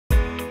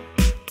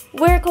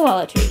we're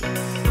Coalatree,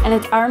 and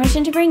it's our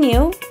mission to bring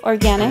you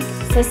organic,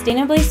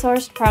 sustainably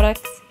sourced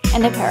products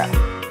and apparel.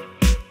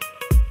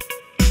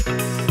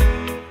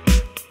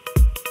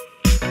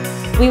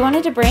 We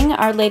wanted to bring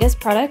our latest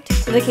product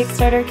to the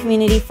Kickstarter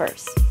community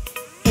first.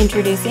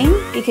 Introducing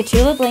the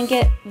Kachula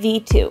Blanket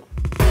V2.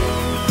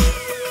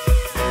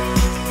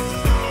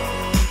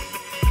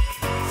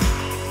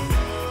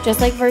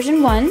 Just like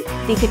version 1,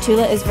 the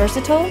Kachula is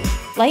versatile,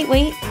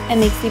 lightweight, and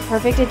makes the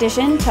perfect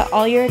addition to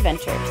all your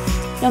adventures,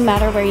 no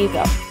matter where you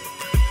go.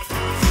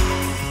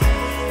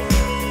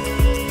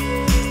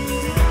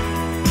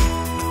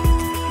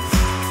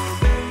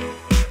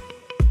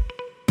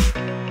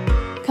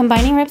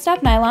 Combining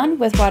ripstop nylon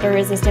with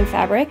water-resistant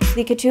fabric,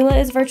 the Kachula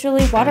is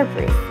virtually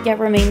waterproof, yet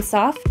remains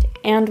soft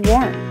and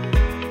warm.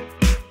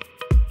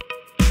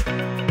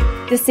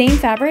 The same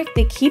fabric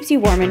that keeps you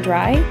warm and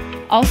dry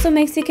also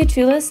makes the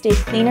Kachula stay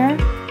cleaner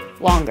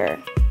longer.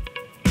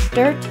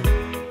 Dirt,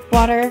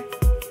 water,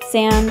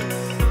 sand,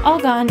 all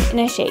gone in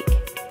a shake.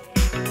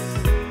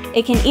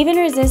 It can even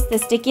resist the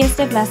stickiest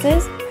of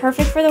messes,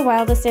 perfect for the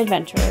wildest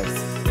adventurers.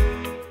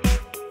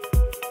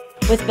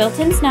 With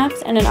built-in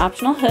snaps and an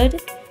optional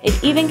hood,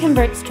 it even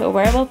converts to a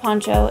wearable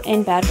poncho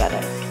in bad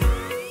weather.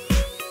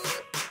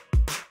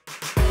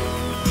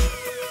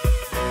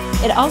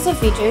 It also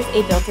features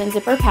a built-in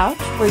zipper pouch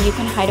where you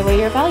can hide away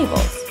your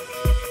valuables,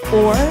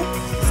 or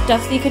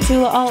stuff the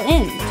Kachula all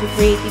in to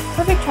create the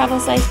perfect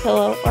travel-size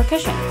pillow or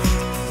cushion.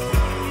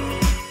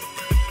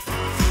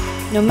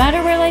 No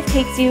matter where life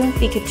takes you,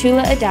 the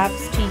Kachula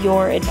adapts to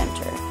your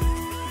adventure.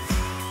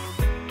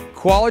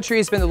 Coalatree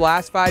has spent the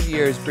last 5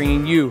 years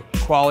bringing you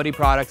quality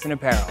products and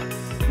apparel.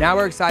 Now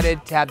we're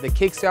excited to have the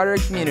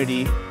Kickstarter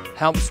community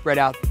help spread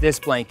out this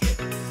blanket.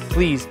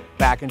 Please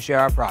back and share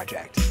our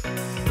project.